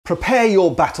Prepare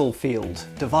your battlefield.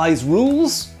 Devise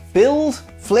rules, build,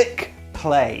 flick,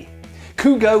 play.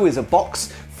 KUGO is a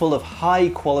box full of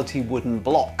high-quality wooden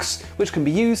blocks, which can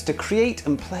be used to create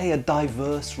and play a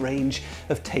diverse range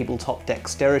of tabletop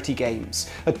dexterity games.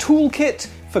 A toolkit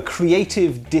for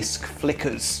creative disc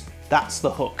flickers. That's the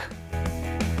hook.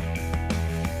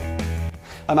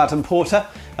 I'm Adam Porter.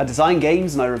 I design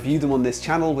games and I review them on this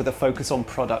channel with a focus on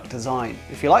product design.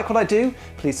 If you like what I do,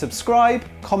 please subscribe,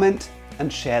 comment,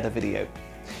 and share the video.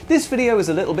 This video is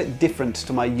a little bit different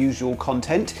to my usual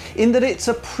content in that it's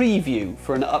a preview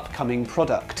for an upcoming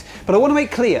product. But I want to make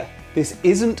clear, this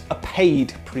isn't a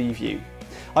paid preview.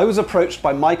 I was approached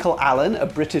by Michael Allan, a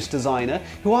British designer,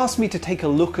 who asked me to take a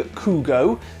look at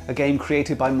KUGO, a game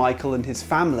created by Michael and his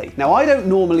family. Now, I don't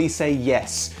normally say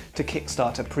yes to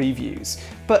Kickstarter previews,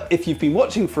 but if you've been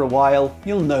watching for a while,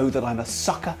 you'll know that I'm a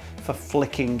sucker for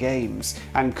flicking games,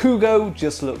 and KUGO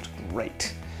just looked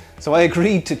great. So I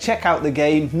agreed to check out the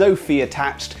game, no fee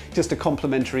attached, just a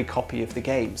complimentary copy of the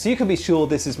game. So you can be sure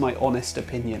this is my honest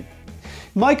opinion.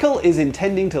 Michael is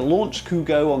intending to launch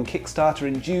KUGO on Kickstarter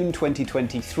in June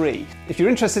 2023. If you're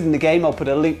interested in the game, I'll put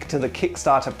a link to the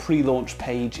Kickstarter pre-launch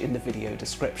page in the video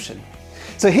description.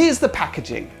 So here's the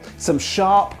packaging. Some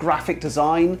sharp graphic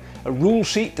design, a rule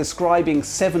sheet describing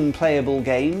 7 playable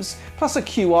games, plus a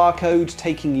QR code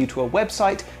taking you to a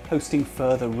website hosting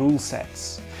further rule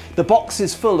sets. The box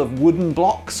is full of wooden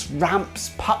blocks,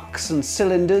 ramps, pucks and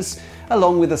cylinders,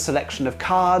 along with a selection of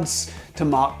cards to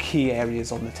mark key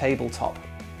areas on the tabletop.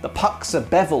 The pucks are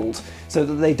beveled so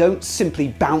that they don't simply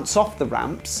bounce off the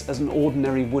ramps as an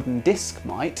ordinary wooden disc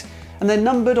might, and they're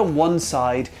numbered on one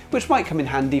side, which might come in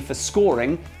handy for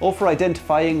scoring or for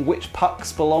identifying which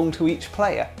pucks belong to each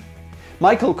player.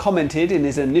 Michael commented in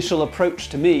his initial approach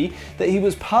to me that he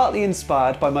was partly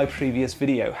inspired by my previous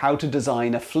video, How to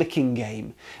Design a Flicking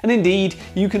Game. And indeed,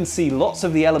 you can see lots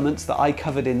of the elements that I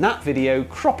covered in that video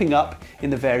cropping up in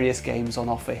the various games on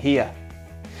offer here.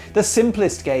 The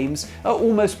simplest games are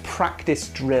almost practice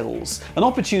drills, an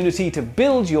opportunity to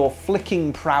build your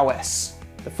flicking prowess.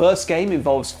 The first game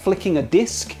involves flicking a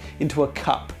disc into a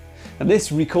cup, and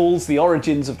this recalls the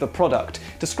origins of the product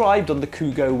described on the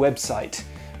KUGO website.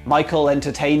 Michael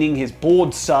entertaining his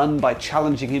bored son by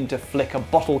challenging him to flick a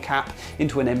bottle cap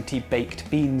into an empty baked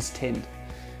beans tin.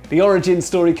 The origin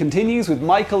story continues with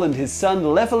Michael and his son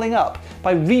leveling up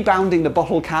by rebounding the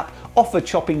bottle cap off a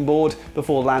chopping board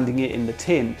before landing it in the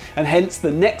tin, and hence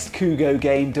the next KUGO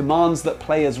game demands that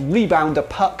players rebound a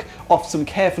puck off some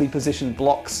carefully positioned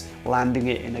blocks, landing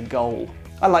it in a goal.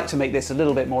 I like to make this a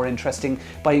little bit more interesting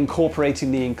by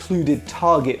incorporating the included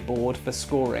target board for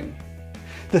scoring.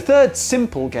 The third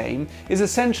simple game is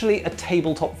essentially a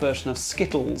tabletop version of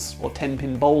Skittles, or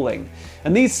 10-pin bowling,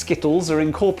 and these Skittles are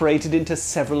incorporated into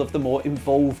several of the more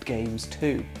involved games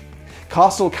too.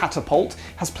 Castle Catapult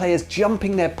has players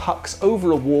jumping their pucks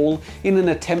over a wall in an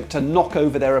attempt to knock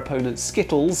over their opponent's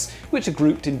Skittles, which are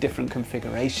grouped in different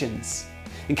configurations.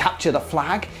 In Capture the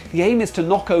Flag, the aim is to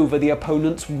knock over the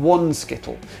opponent's one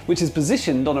Skittle, which is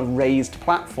positioned on a raised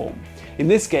platform. In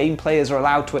this game, players are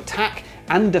allowed to attack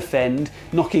and defend,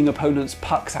 knocking opponents'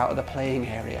 pucks out of the playing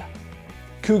area.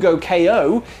 KUGO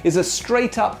KO is a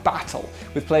straight-up battle,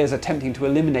 with players attempting to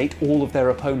eliminate all of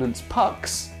their opponent's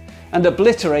pucks. And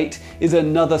Obliterate is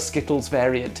another Skittles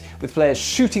variant, with players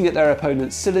shooting at their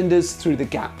opponent's cylinders through the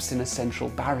gaps in a central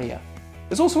barrier.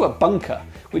 There's also a Bunker,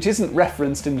 which isn't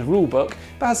referenced in the rulebook,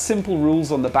 but has simple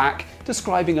rules on the back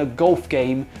describing a golf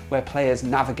game where players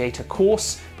navigate a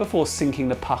course before sinking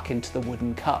the puck into the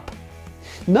wooden cup.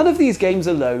 None of these games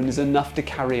alone is enough to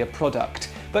carry a product,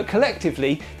 but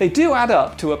collectively they do add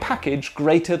up to a package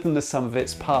greater than the sum of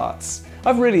its parts.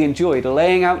 I've really enjoyed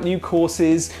laying out new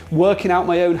courses, working out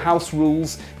my own house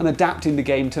rules, and adapting the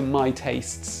game to my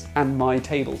tastes and my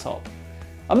tabletop.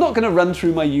 I'm not going to run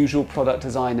through my usual product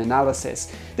design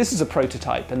analysis. This is a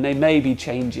prototype and there may be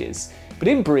changes. But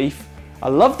in brief, I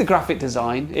love the graphic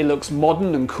design, it looks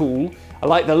modern and cool. I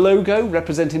like the logo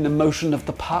representing the motion of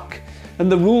the puck,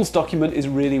 and the rules document is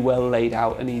really well laid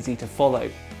out and easy to follow.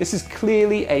 This is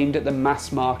clearly aimed at the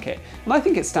mass market, and I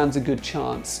think it stands a good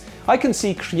chance. I can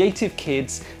see creative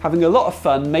kids having a lot of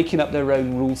fun making up their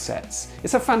own rule sets.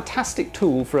 It's a fantastic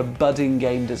tool for a budding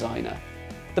game designer.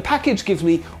 The package gives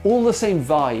me all the same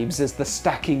vibes as the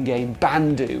stacking game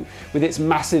Bandu, with its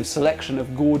massive selection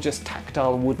of gorgeous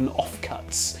tactile wooden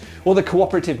offcuts, or the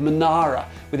cooperative Manara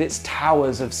with its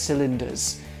towers of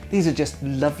cylinders. These are just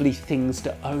lovely things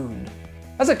to own.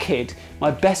 As a kid, my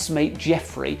best mate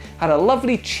Jeffrey had a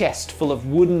lovely chest full of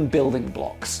wooden building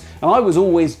blocks, and I was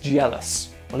always jealous.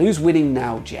 Well, who's winning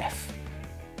now, Jeff?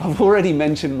 I've already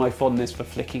mentioned my fondness for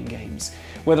flicking games.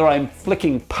 Whether I'm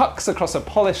flicking pucks across a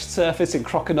polished surface in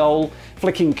Crokinole,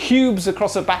 flicking cubes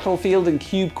across a battlefield in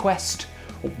Cube Quest,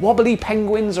 or wobbly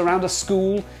penguins around a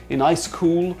school in Ice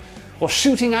Cool, or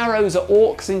shooting arrows at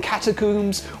orcs in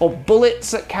Catacombs, or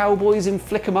bullets at cowboys in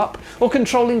Flick 'em Up, or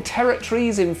controlling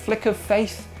territories in Flick of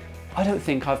Faith, I don't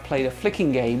think I've played a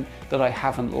flicking game that I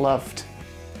haven't loved.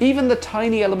 Even the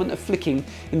tiny element of flicking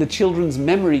in the children's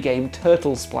memory game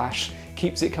Turtle Splash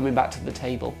keeps it coming back to the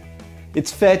table.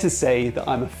 It's fair to say that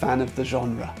I'm a fan of the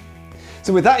genre.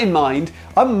 So with that in mind,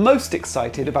 I'm most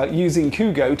excited about using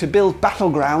KUGO to build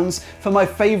battlegrounds for my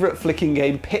favourite flicking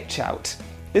game Pitch Out.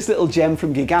 This little gem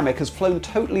from Gigamic has flown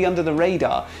totally under the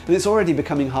radar and it's already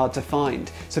becoming hard to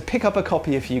find, so pick up a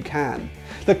copy if you can.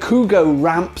 The KUGO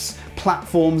ramps,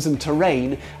 platforms and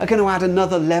terrain are going to add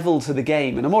another level to the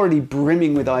game, and I'm already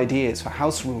brimming with ideas for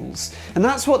house rules. And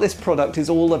that's what this product is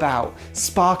all about,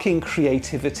 sparking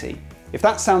creativity. If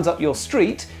that sounds up your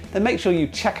street, then make sure you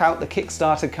check out the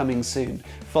Kickstarter coming soon.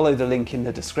 Follow the link in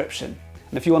the description.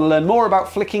 And if you want to learn more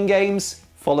about flicking games,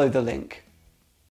 follow the link.